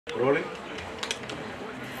Rolling.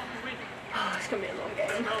 Oh, it's going to be a long game.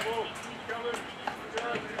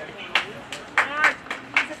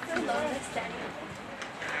 Is it still long this day?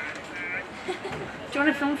 Do you want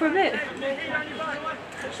to film for a bit?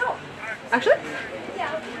 Sure. Actually?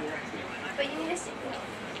 Yeah. But you need to sit.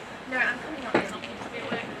 No, I'm coming up.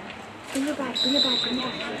 Bring your bag, bring your bag, bring your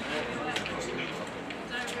bag.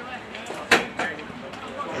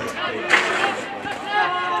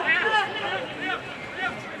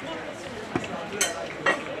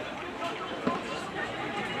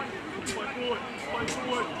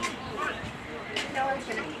 No one's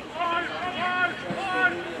gonna die.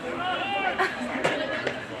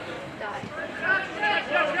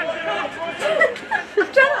 I'm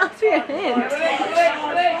trying to ask for your hand. It's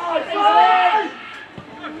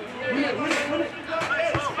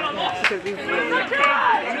going to be really I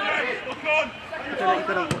feel like you've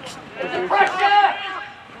got to watch the ball.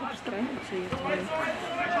 Just going to see your time.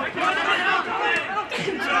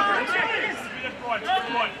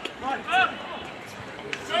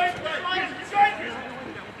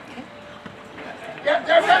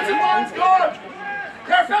 Their offensive line's gone!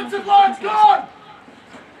 Their offensive line's gone!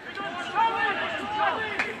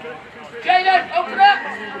 Jaden, open up!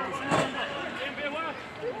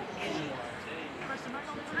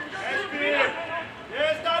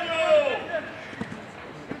 Yes, Daniel!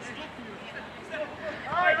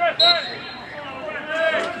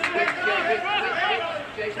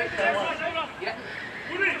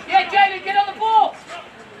 Yeah, Jaden, get on the ball!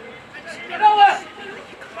 Get over!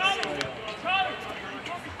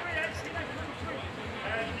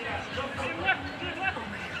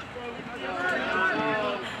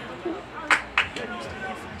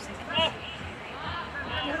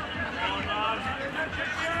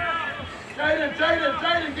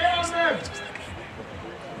 Jaden, get on them!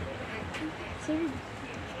 So,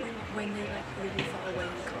 when they're like really far away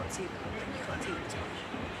and you can't see them, you can't see them as much.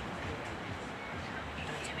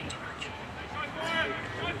 Don't do it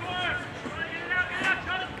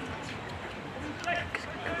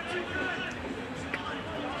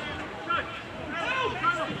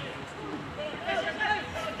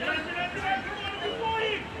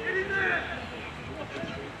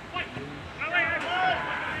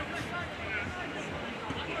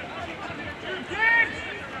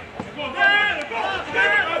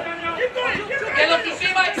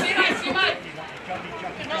too much.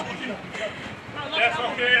 That's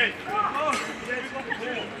okay.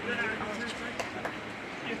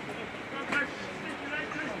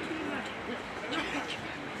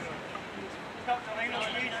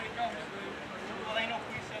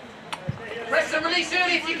 Press and release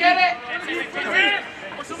early if you get it.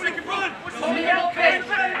 Somebody can run. Somebody help it.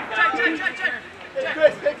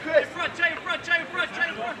 Chris. In front, Jay in front.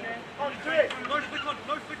 On Chris.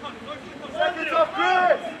 Seconds off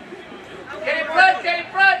Chris. Get in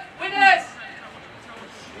front. Winners.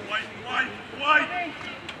 Wait.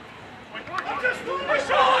 I'm just doing my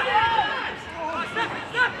shot. Step.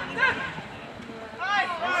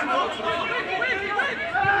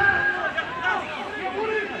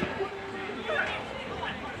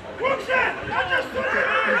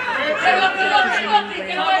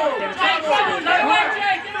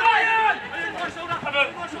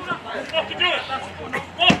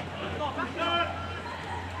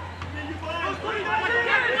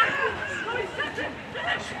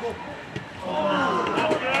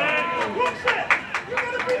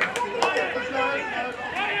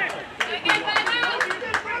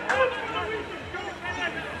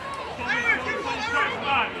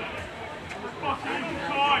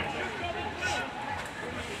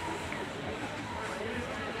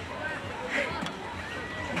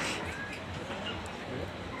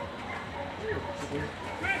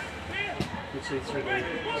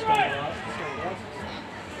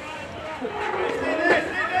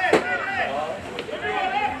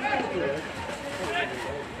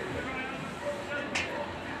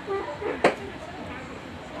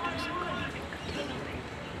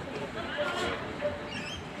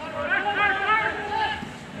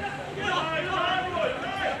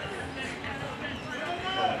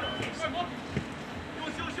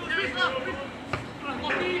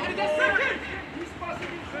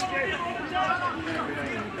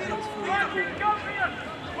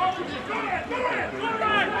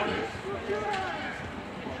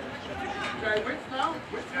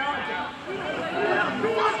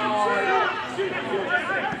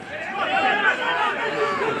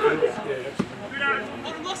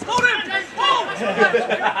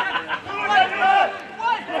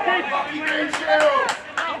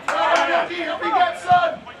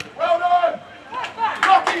 Well done!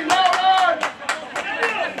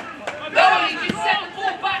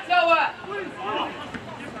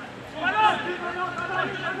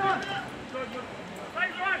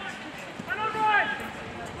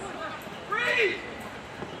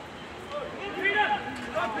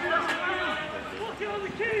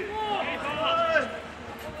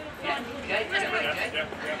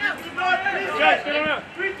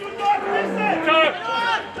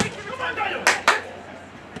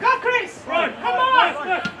 Go, Chris! Right, come on!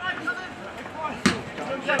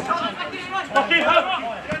 Okay, go,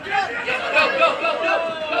 go, go, go,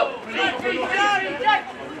 go!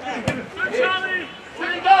 Charlie!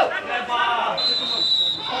 Charlie, go!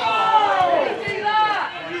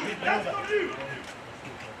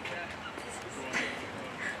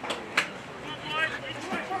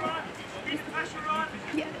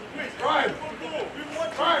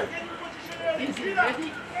 I think he's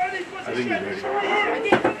ready.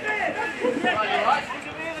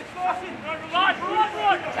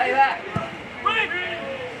 Say that.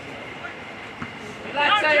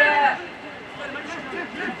 Let's say that.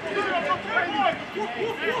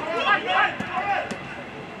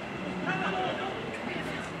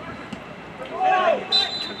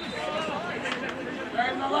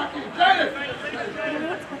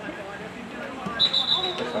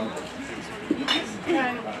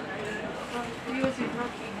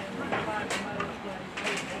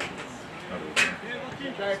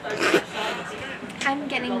 I'm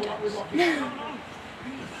getting touched.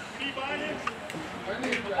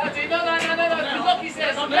 No, look, he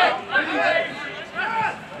says, okay.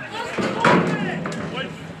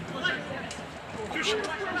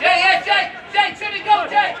 Jay, should it go,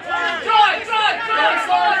 Jay? Try,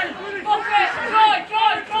 sorry. Off it, try.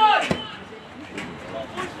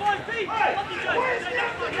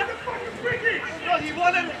 You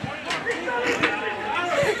want him?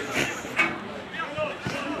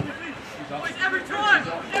 Every time!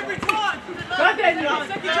 Go, Daniel!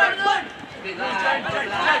 Second time, play!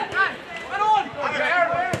 Run on!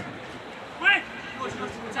 Quick!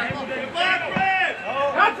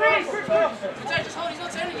 Just hold, he's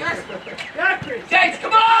not turning, yes! James,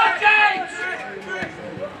 come on, James!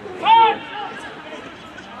 On!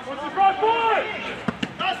 What's the front boy?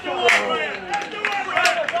 That's the one,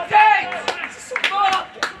 James! Come on!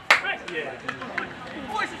 Yeah.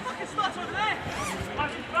 Boys, it fucking starts over there!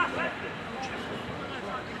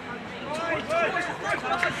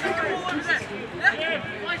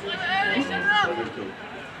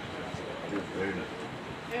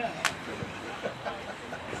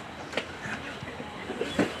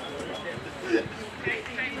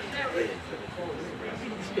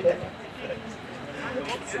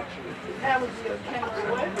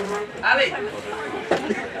 Ali!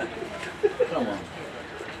 Come on.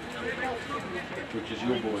 Which is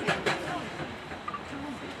your boy?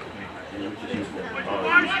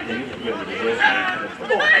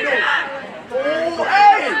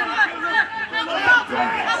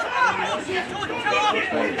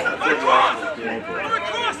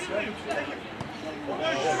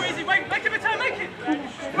 Make it, make it!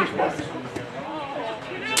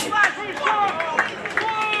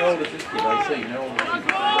 How old is this kid? I see. How old is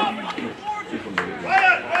he?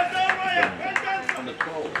 Under 12.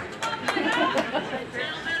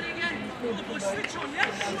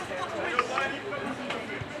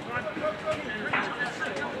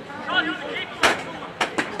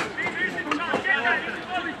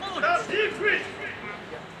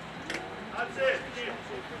 That's it.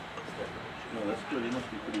 No, that's good. He must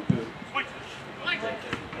be pretty good.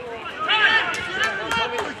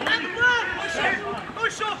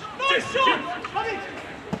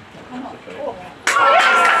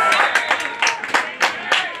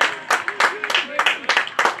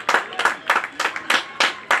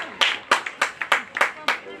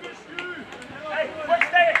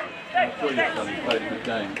 He's played a good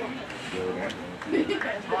game.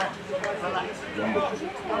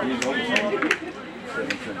 He's obviously 17.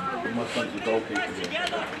 My son's a goalkeeper here.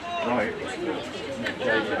 Right.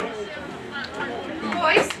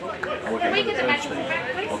 Boys, can we get a match for back,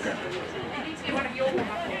 please? Okay. You need to get one of your ones.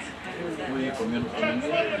 Where are you from? You're from India?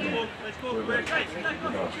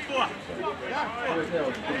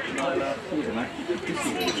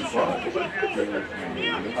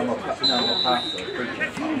 I'm a pastor.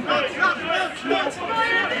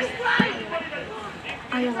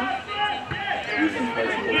 I am.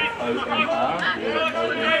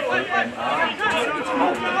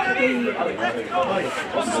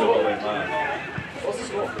 What's the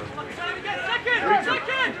score?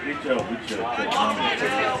 Good job.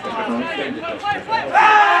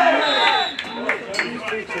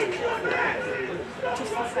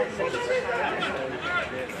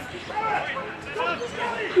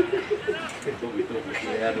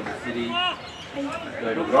 Out of the city. Go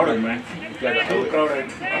to crowded, man. Too crowded.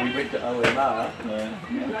 We went to OMR.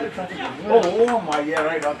 Oh my, yeah,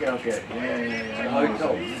 right, okay. Yeah.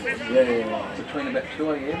 Hotel. Yeah. Between about 2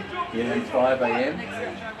 AM and 5 AM.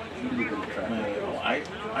 Really good traffic.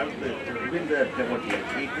 I've been there for 8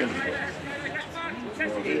 years ago.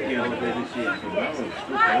 8 years ago this year, so now it's too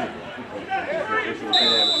cold. It's okay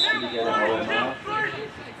to get an hour and a half.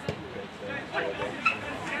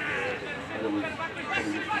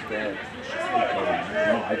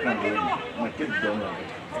 No, I can't do it. My kids don't know it.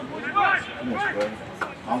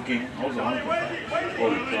 Honking, also honking. All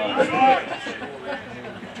the time.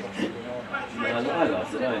 I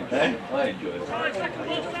like it. I enjoy it.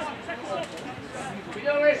 We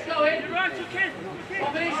know where it's going. You're right, you kid.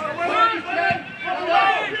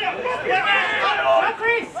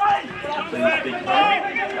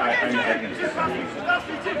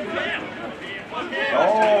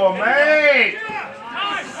 Oh, mate!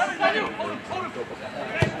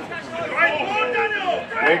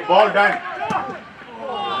 Great ball, done.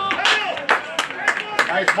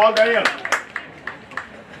 Nice ball, Daniel.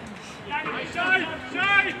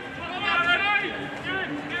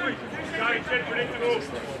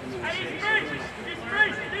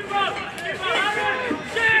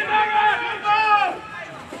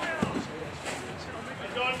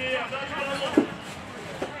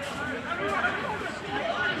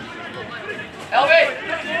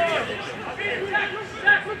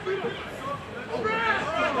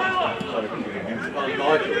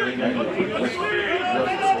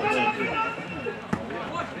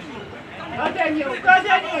 Go Daniel! Go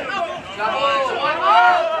Daniel! One more!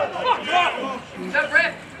 Step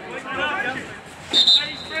rep!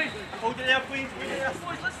 Hold it there, please.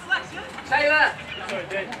 Taylor!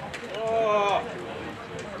 Oh.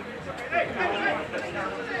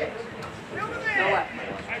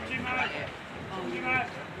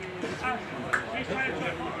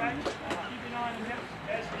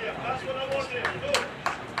 That's what I wanted.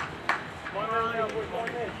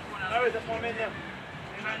 How is it? 1 minute.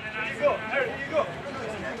 Here you go. Here you go.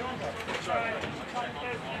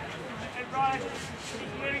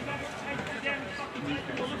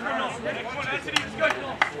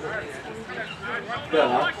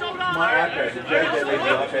 My address is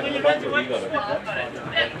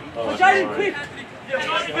quick!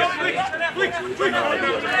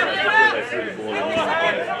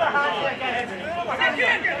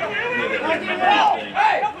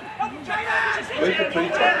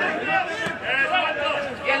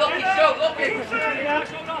 Yeah, Lockie, show, Lockie!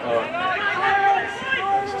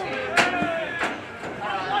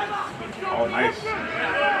 Oh, nice.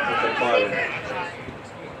 That's a fire.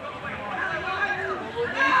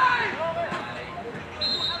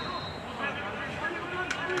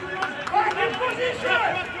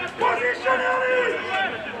 Position, Ellie!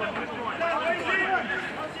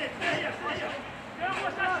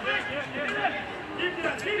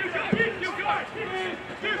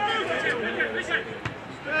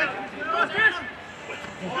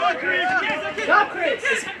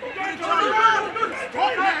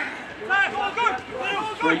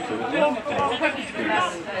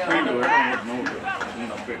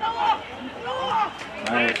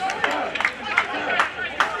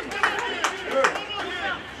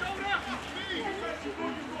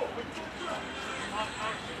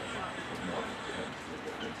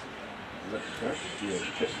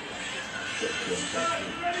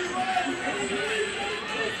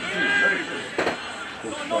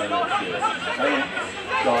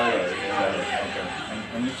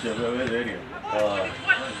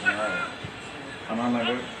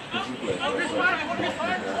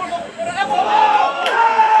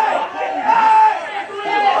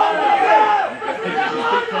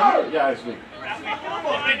 Yeah, it's good.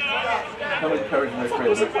 Come encourage my friend.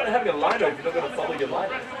 What's the point of having a line if you're not going to follow your line?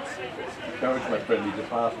 Encourage my friend, he's a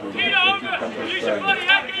pastor.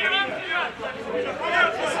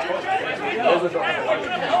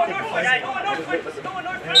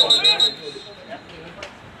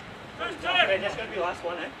 That's going to be the last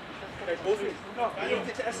one, eh? Both of you. No,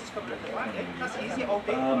 this is coming at the back, eh? That's easy all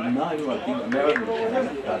day. No, I think American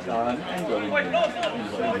that's I'm enjoying it. My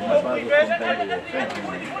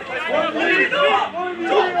when you go, when do you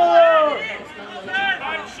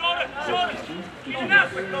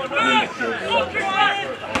book your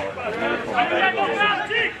flights? When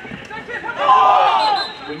do you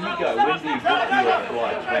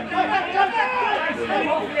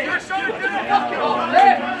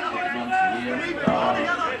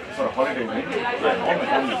for a holiday week?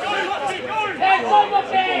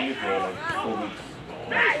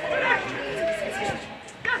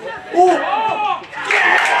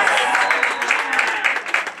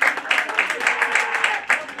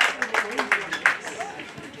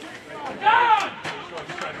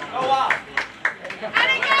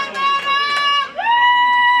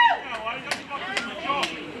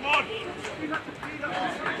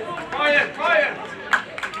 Ryan!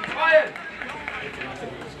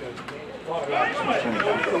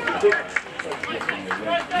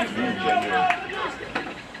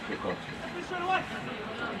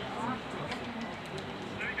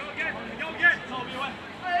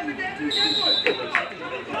 Yeah,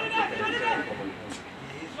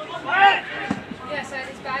 so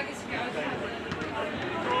this bag is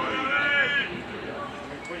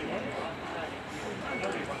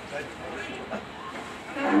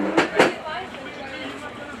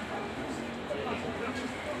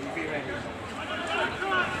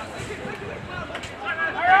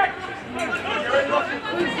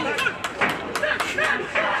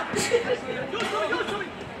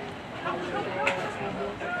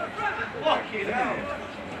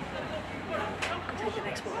Take the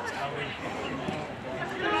next one.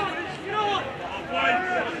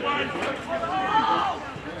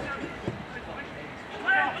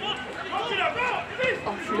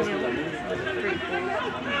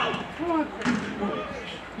 Oh,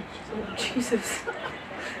 Jesus.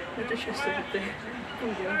 I just stood up there.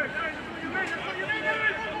 Oh, yeah.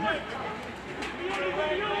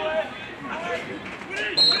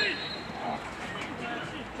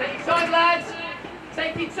 Take your time, lads.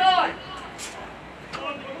 Take your time.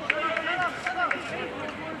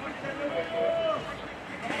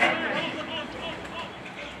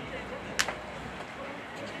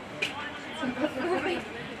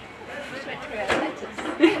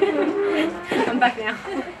 I'm back now.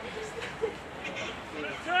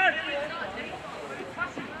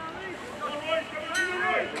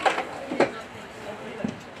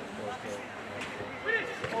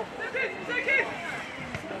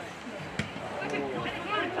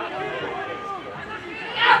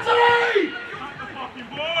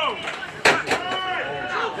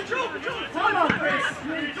 Come on, Chris.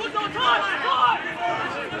 Come on, Chris.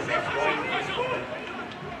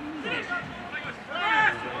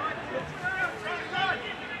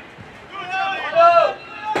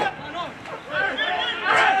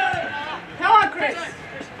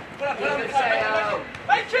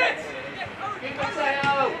 Hey, kids.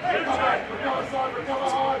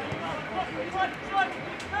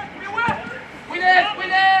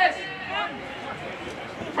 Winners!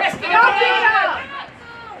 Preston, come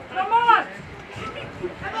on!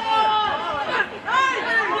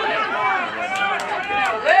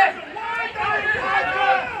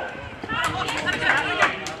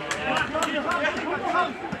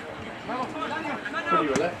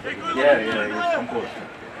 Yeah, of course.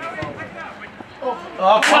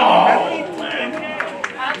 Oh, come on!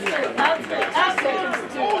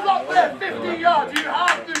 That's all up there, 50 yards, you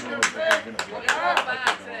have to do it!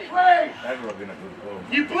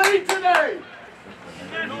 You bleed today!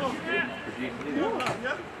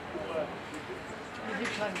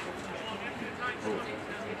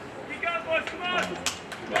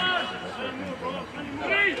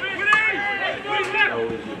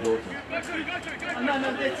 No,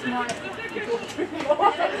 that's my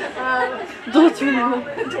Daughter-in-law.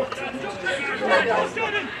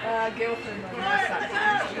 girlfriend.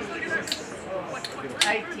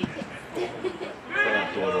 80.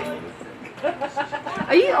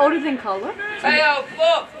 Are you older than Carla? Teo,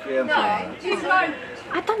 look! No, She's going.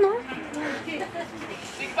 I don't know.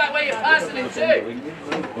 Think about where you're passing it to.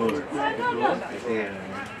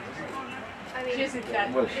 I mean, She's a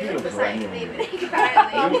cat. well, she looks it's like like me.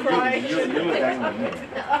 apparently. You look like me.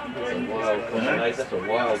 That's a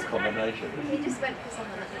wild combination. He just went for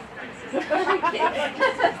someone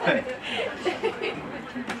that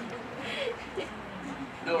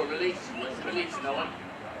No, release, Noah.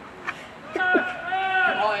 Come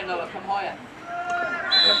higher, Noah, come higher.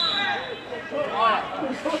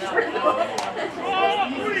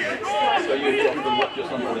 So you dropped them up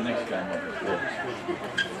just under the next game.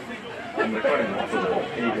 I'm recording for the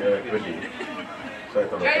 20. So I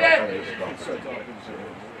thought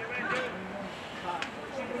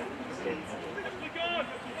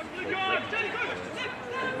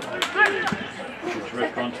Which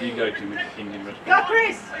restaurant do you go to? Which Indian restaurant? Go,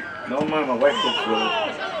 Chris! no, my wife cooks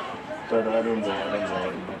so I don't go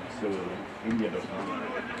to Indian or something.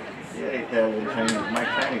 Yeah, Italian, Chinese, my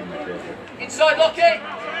Chinese my favorite. Inside, Lockie!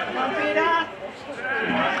 Come on, Peter!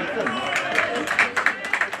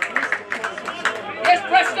 Yes,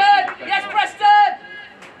 Preston! Yes, Preston!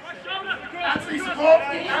 Anthony support!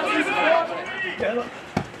 Anthony support!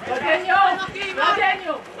 Go, Daniel! Go,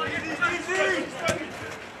 Daniel! Go,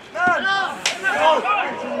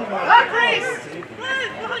 Chris!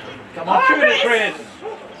 Come on, shoot it, Chris!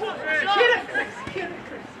 Kill it, Chris! Kill it,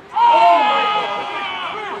 Chris! Oh!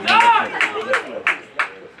 No!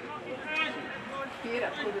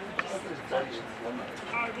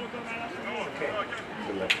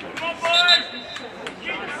 Come on, boys!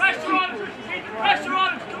 Keep the pressure on! Keep the pressure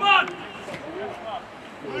on! Come on!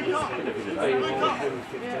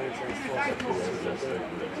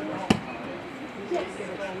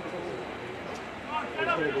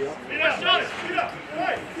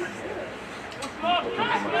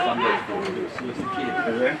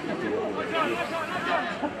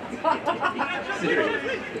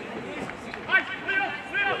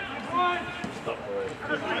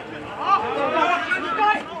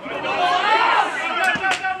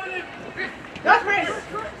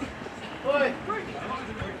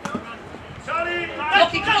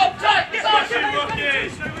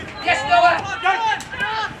 Yes, Noah!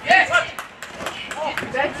 Yes!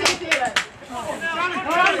 Take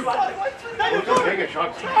a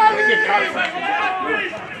shot. Take a shot.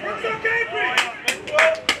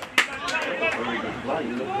 Very good play.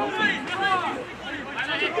 You look confident.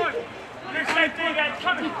 Very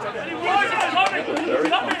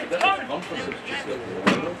confident.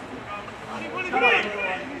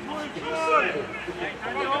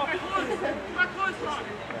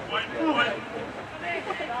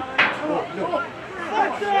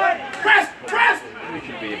 Press! Press! We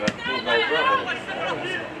should be about 4 goals up.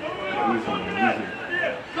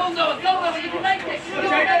 Go Noah, you can make it! You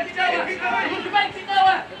can make it,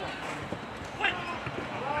 Noah!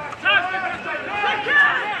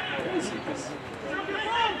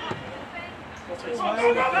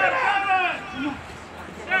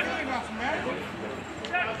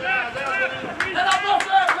 Let up,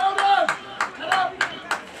 Wilson! Hold on! Let up!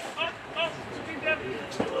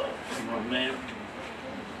 Come on, man.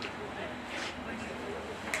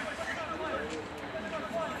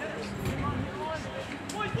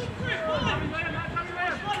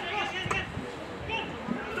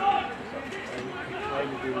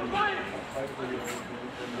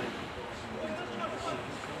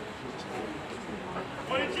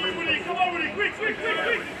 Come on, Woody! Quick!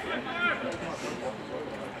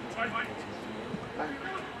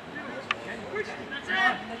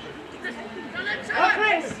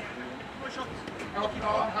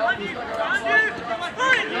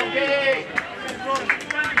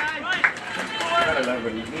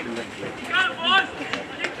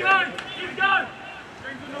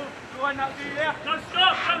 Don't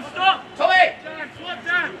stop! Tommy!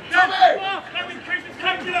 Tommy!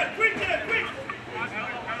 Quick!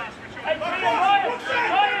 Hey, Brian!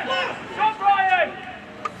 Stop, Brian!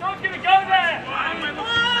 Someone's going to go there!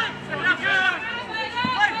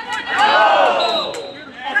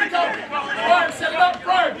 Brian, set it up!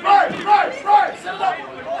 Brian! Set it up!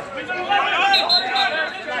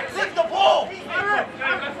 Lift the ball!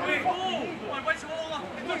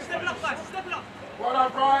 Well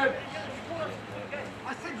done, Brian!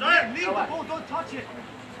 I think leave the ball, don't touch it.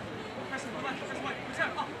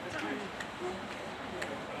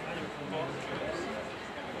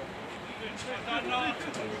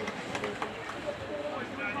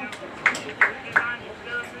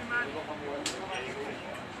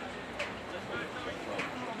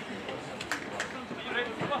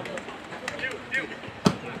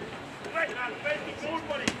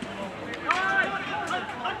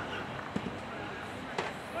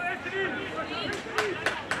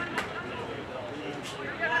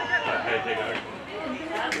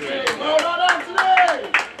 Well done, Anthony!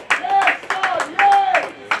 Yes, son,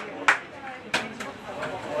 yes!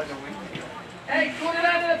 Hey, sort it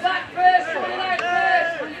out in attack, Chris! Sort it out, Chris!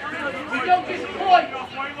 We don't disappoint! Two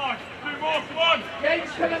more, come on! James,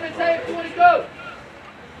 come up and say if you want to go.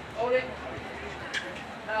 Hold it.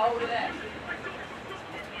 Now hold it there.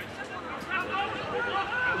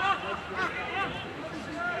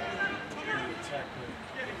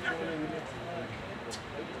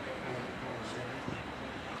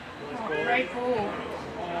 Great ball.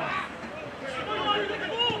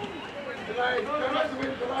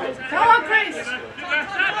 Come on, Chris!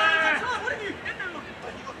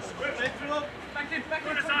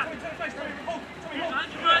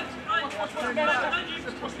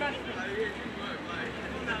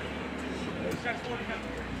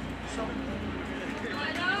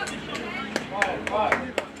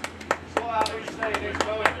 Right. Sort out who's saying who's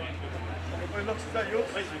going. Everybody looks, is that yours?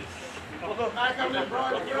 Back up there,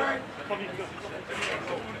 Brian.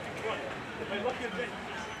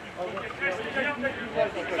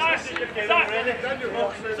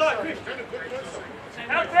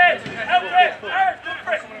 Help it! Eric, look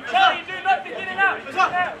for it! Charlie, you do nothing, get it out! Get it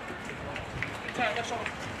out!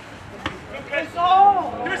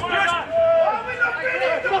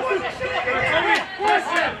 Push!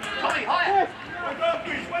 Tommy, higher!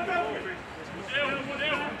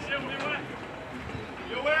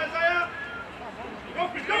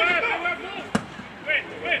 Wait!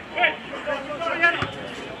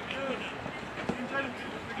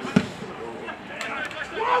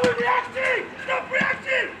 Why are we reacting? Stop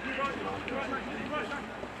reacting!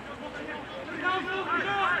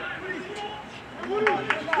 Come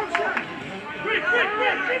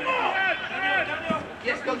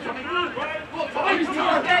Yes, go Tommy. Go Tommy.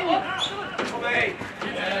 Tommy.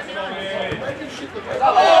 Yes, Tommy.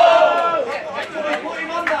 Oh! Put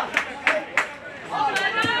him on that.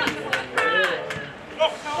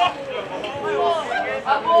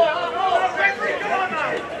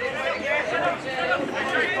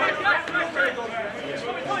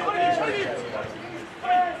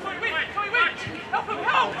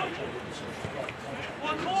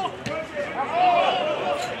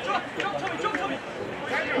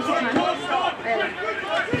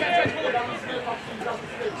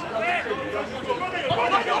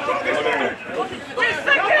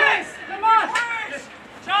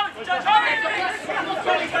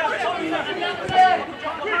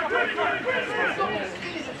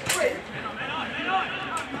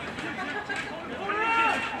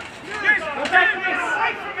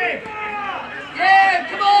 Yeah,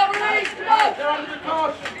 come on, release, come on! They're under the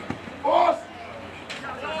cosh. Force!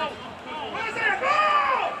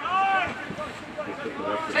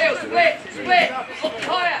 Tail, split! Up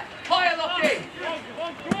higher! Higher, Lockie!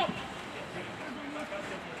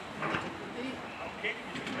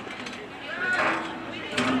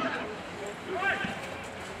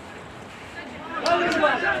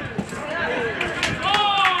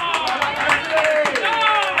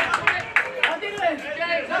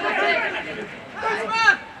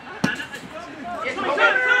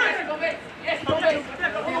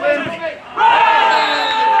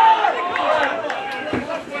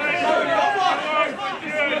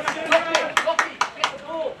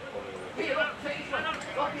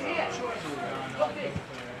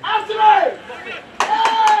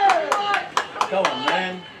 Come on,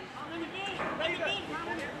 man.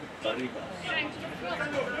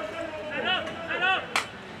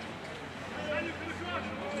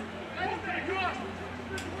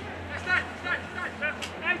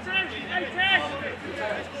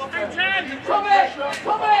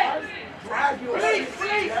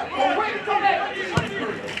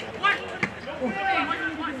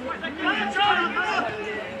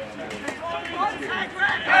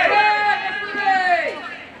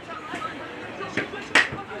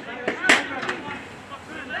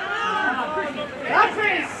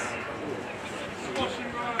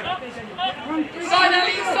 Inside!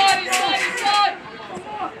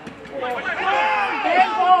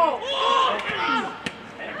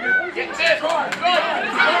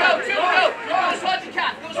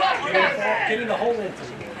 Get in the hole then.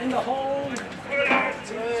 In the hole.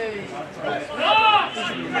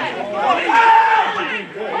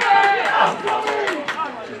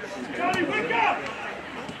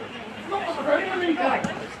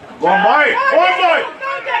 Go on, boy! Go on, boy!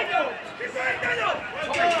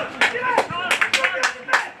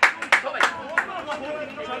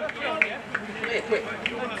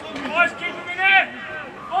 Boys, keep him in there.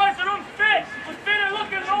 Boys are unfit. We're thinner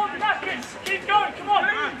looking at all the baskets. Keep going, come on.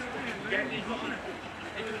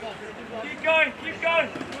 Keep going.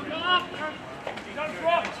 Don't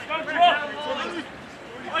drop.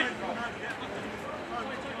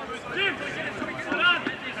 Jim,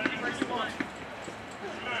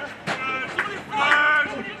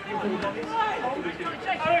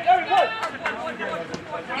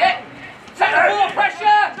 Yeah! Take the ball,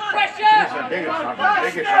 pressure!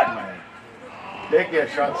 Take a shot, man. Take a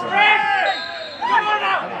shot, man. Come on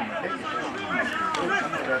now!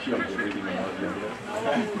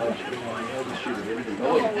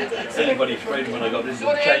 Anybody afraid when I got this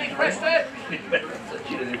Sorry, Andy, Preston!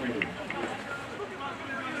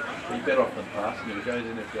 He's better off than passing. If it goes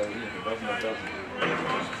in, it goes in. If it doesn't, it doesn't.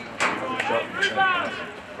 Shot and same pass.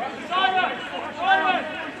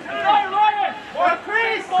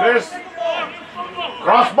 Chris!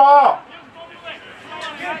 Crossbar!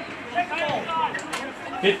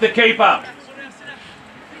 Hit the keeper.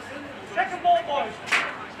 second ball, boys.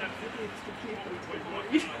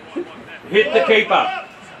 Hit the keeper.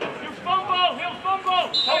 He'll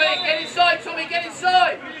fumble. Tommy, get inside, Tommy, get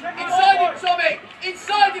inside! Inside him, Tommy!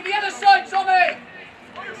 Inside him, the other side, Tommy!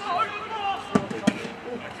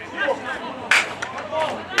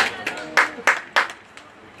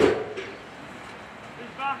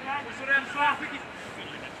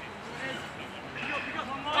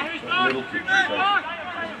 Little kick.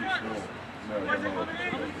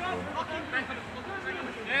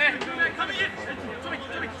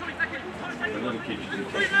 The little kid should be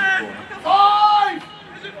taking the corner. Five!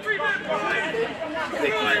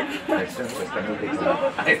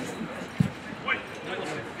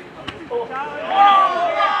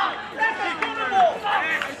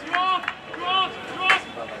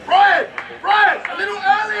 Brian! A little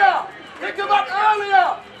earlier! Pick him up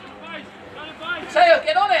earlier! Sayo,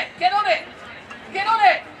 get on it! Get on it! Get on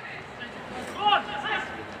it!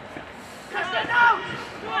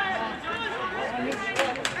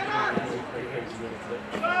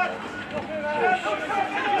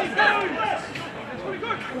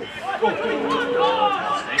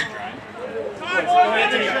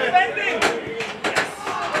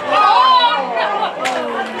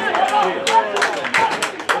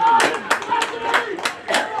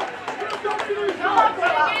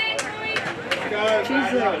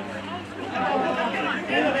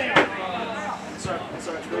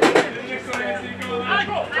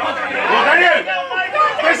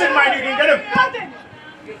 Listen, mate, you can get him.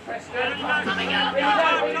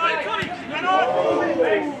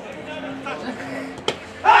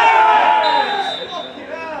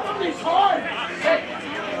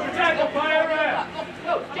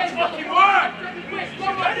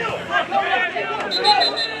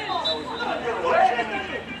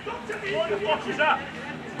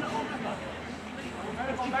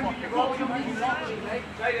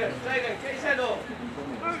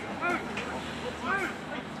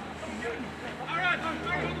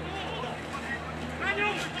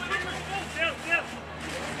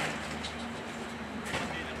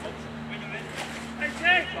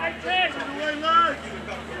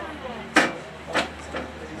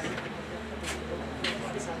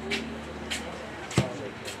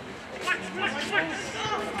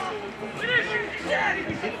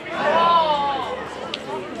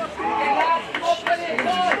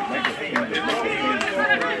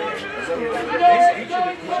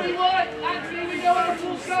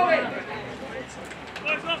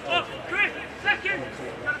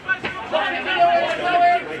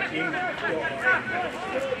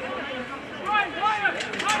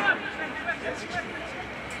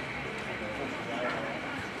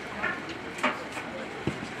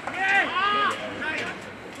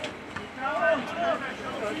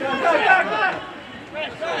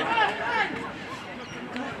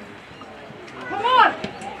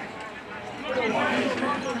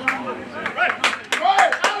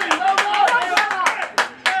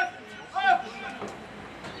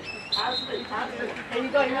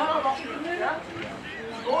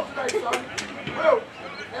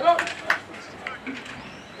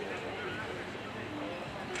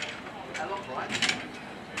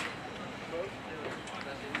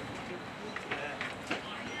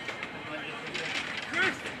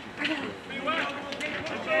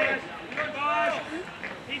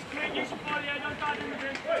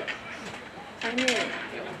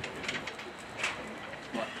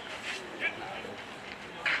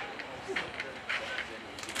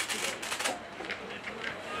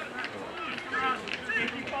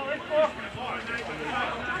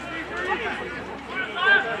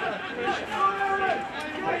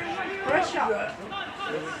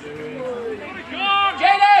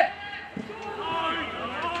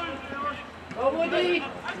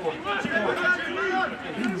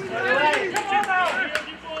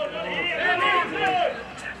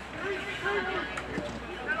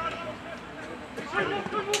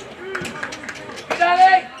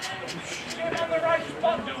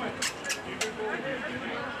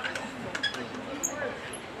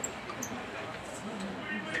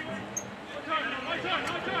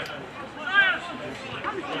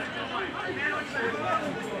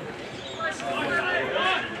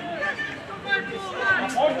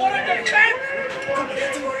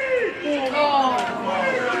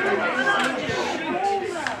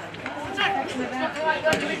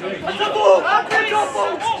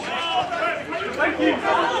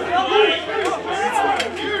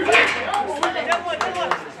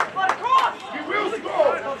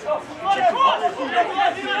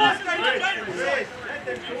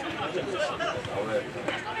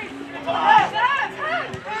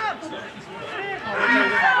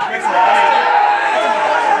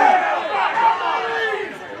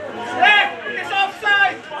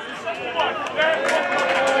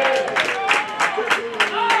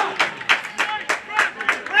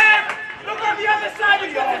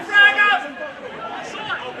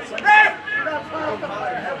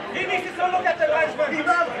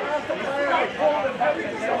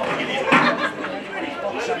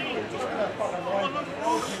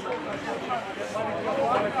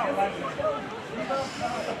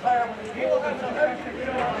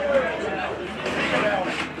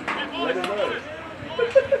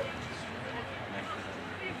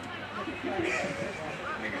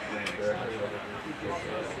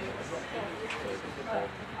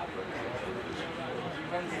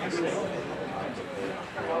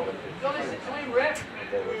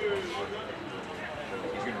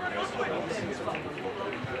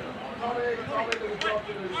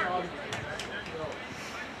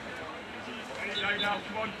 Set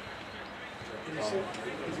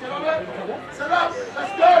up!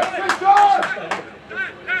 Let's go! Let's go!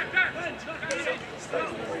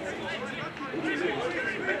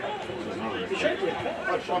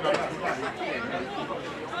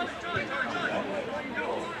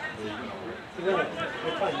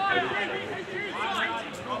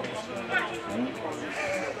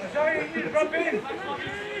 Sorry, you need to drop in.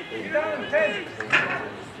 You're down 10.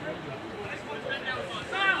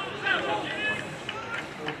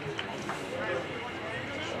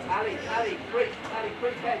 Ali, quick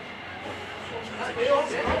catch.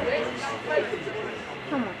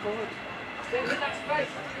 Oh my god.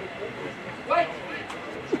 Wait.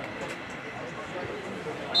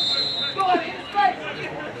 Go on, in the space.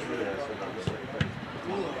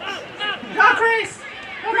 Go, Chris.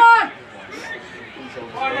 Come on.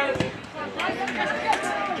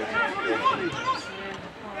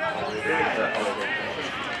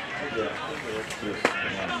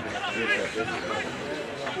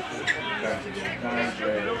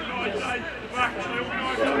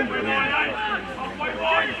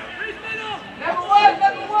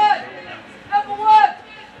 Number one.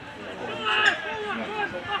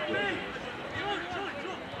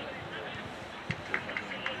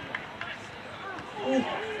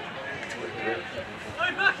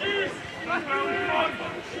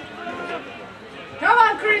 Come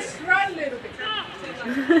on, Chris, run a little bit.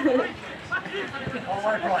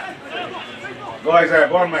 Go Isaiah,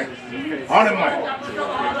 go on mate. On him mate.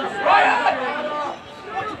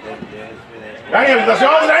 Daniel, that's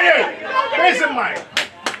yours Daniel. Face him mate.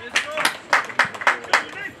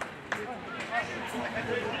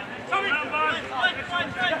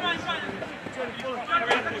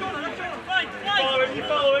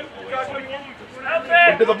 Follow him.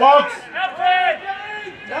 Into the box.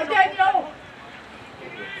 No, Daniel.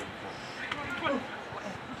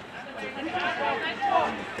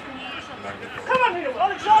 Come on, Peter.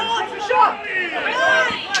 Alexander, take the shot.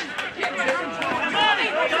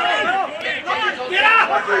 Get up.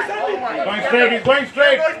 Going straight, he's going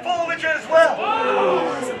straight. Go forward as well.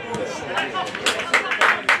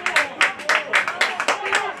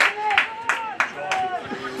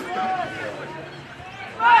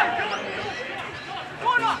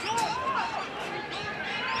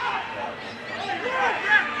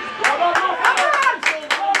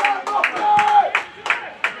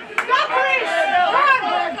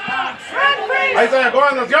 Isaiah, go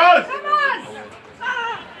on, that's yours. Come on.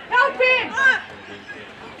 Help him.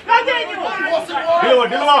 Go, Daniel. Deal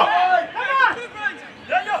him up. Come on.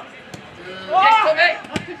 Yes, Tommy!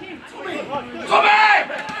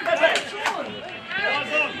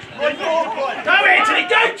 Go, Anthony,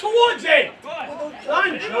 go towards him! Come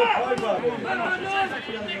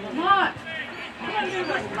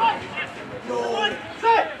on.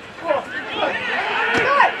 Set.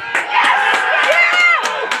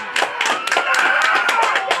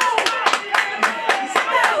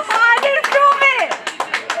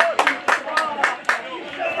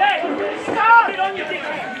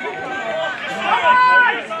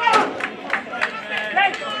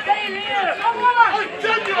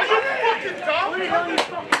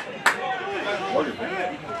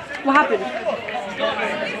 What happened?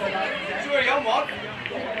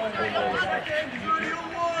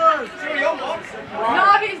 No,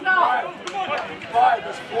 he's not.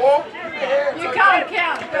 You can't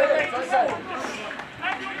count. Go back to 4.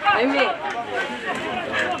 I mean.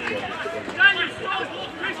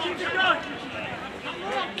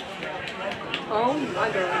 Oh my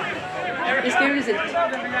god. This game isn't.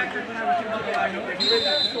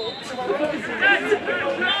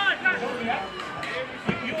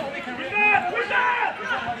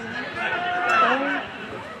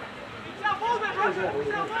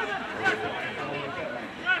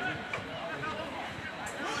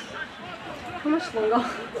 How much longer?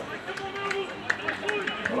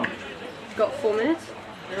 Got 4 minutes?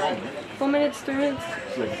 4 minutes, 3 minutes?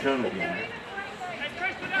 It's like a turtle game.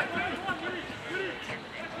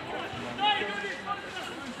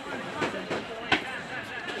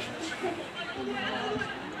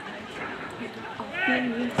 Wait.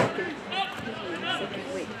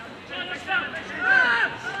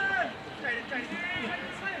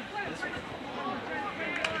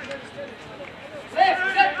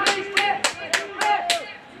 Left, please, left.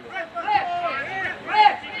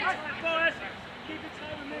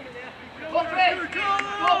 Go, Fred. Go to the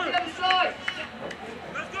other side.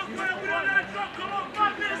 Let's go, Gwelup, we don't have to drop, come on,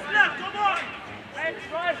 5 minutes left, come on! Hey,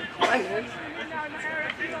 try. 5 minutes?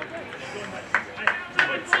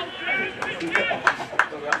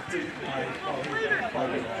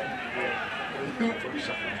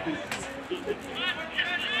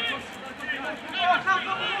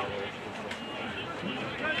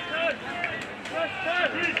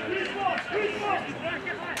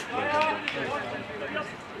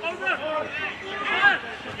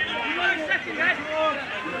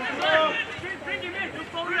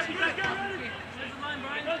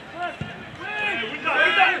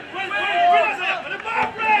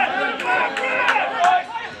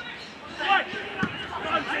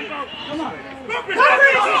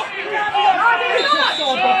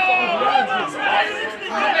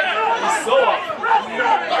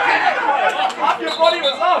 Half your body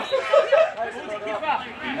was off.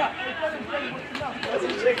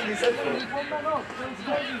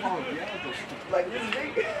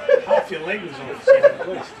 Half your leg was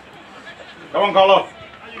off. Come on, Carlo.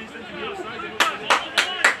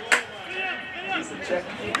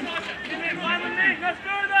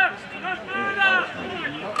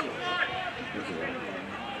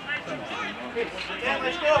 Yeah,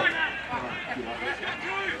 let's go.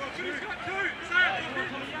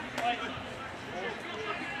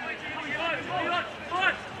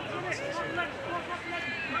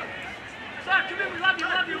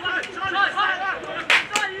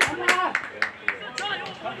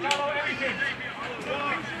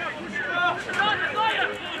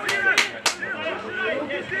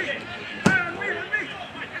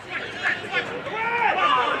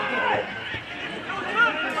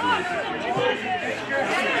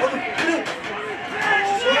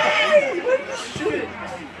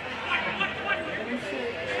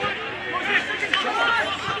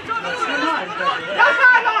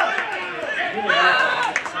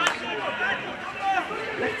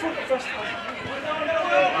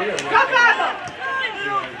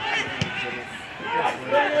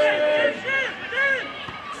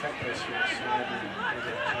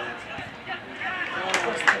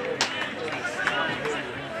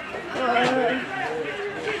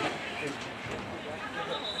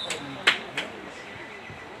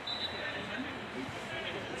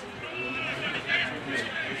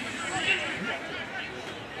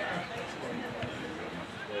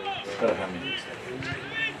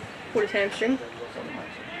 Pull his hamstring.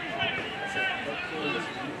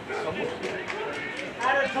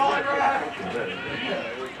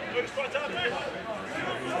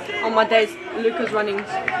 On my days, Luca's running.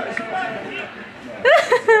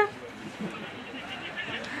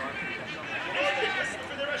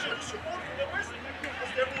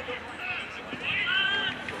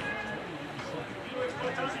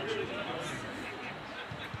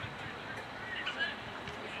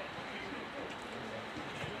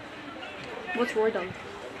 What's Roy done?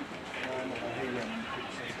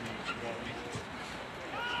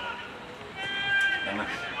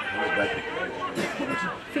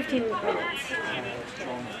 15 minutes.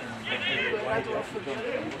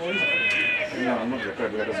 No, I'm not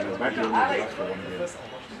prepared. We got to battery only last for 1 day.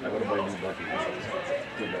 I got to buy new battery.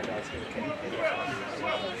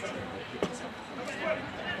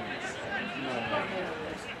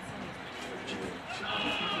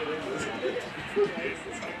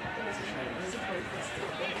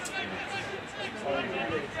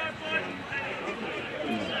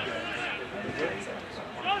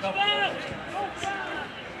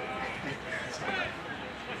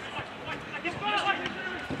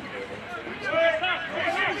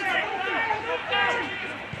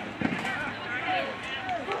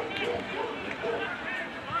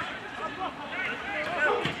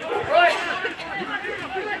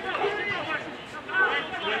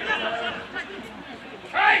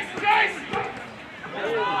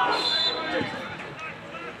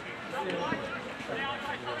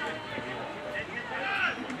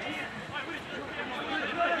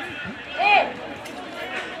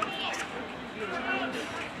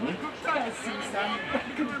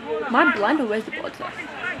 Am I blind or where's the board stuff?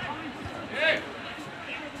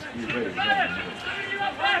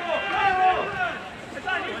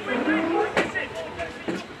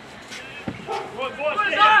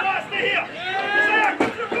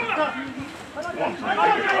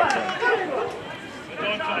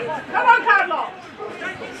 Come on, Carlo!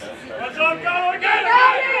 What's up, go again!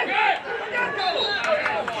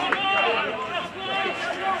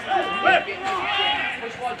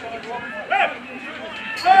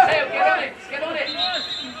 Get on it!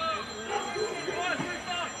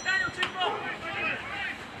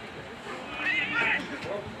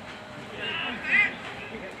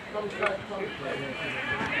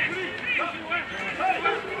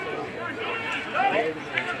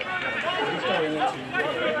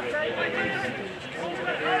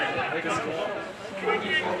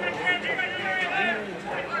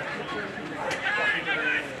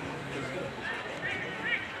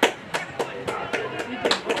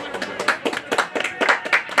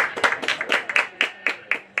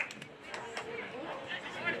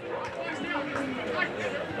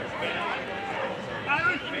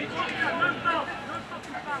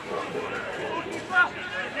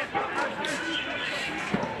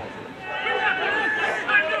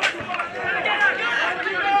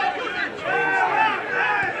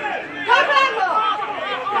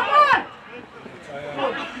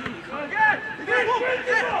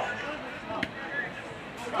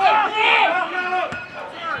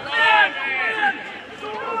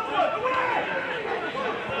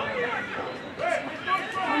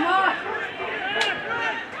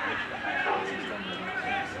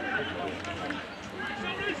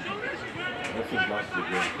 Nothing lost the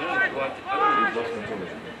game. He's lost control of the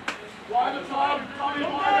game. Wider Tom, Tommy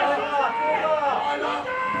wider.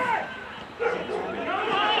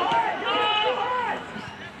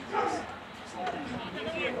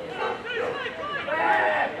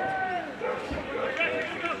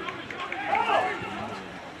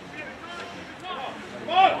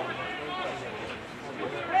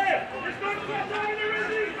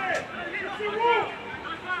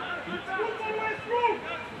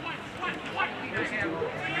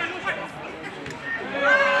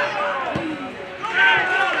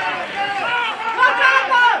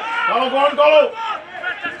 Go on, go!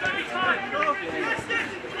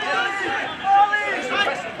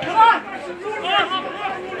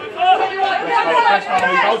 Let's go,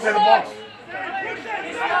 outside the box.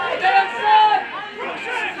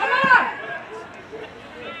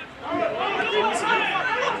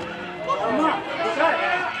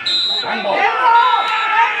 Handball.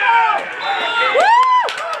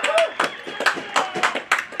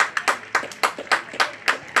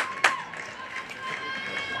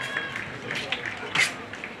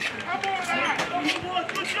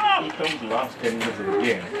 He comes the last 10 minutes of the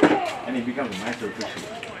game and he becomes a master official.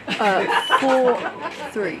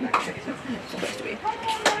 4-3. Supposed to be.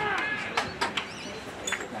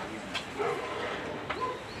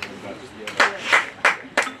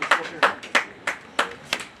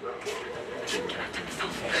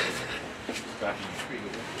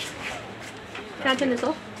 Can I turn this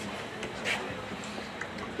off?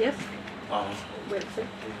 Yes? Wait.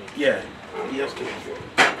 Yeah, he has to.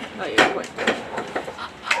 Oh yeah, wait.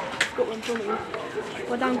 Got one for me.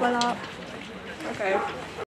 Well done, Gwelup. Okay.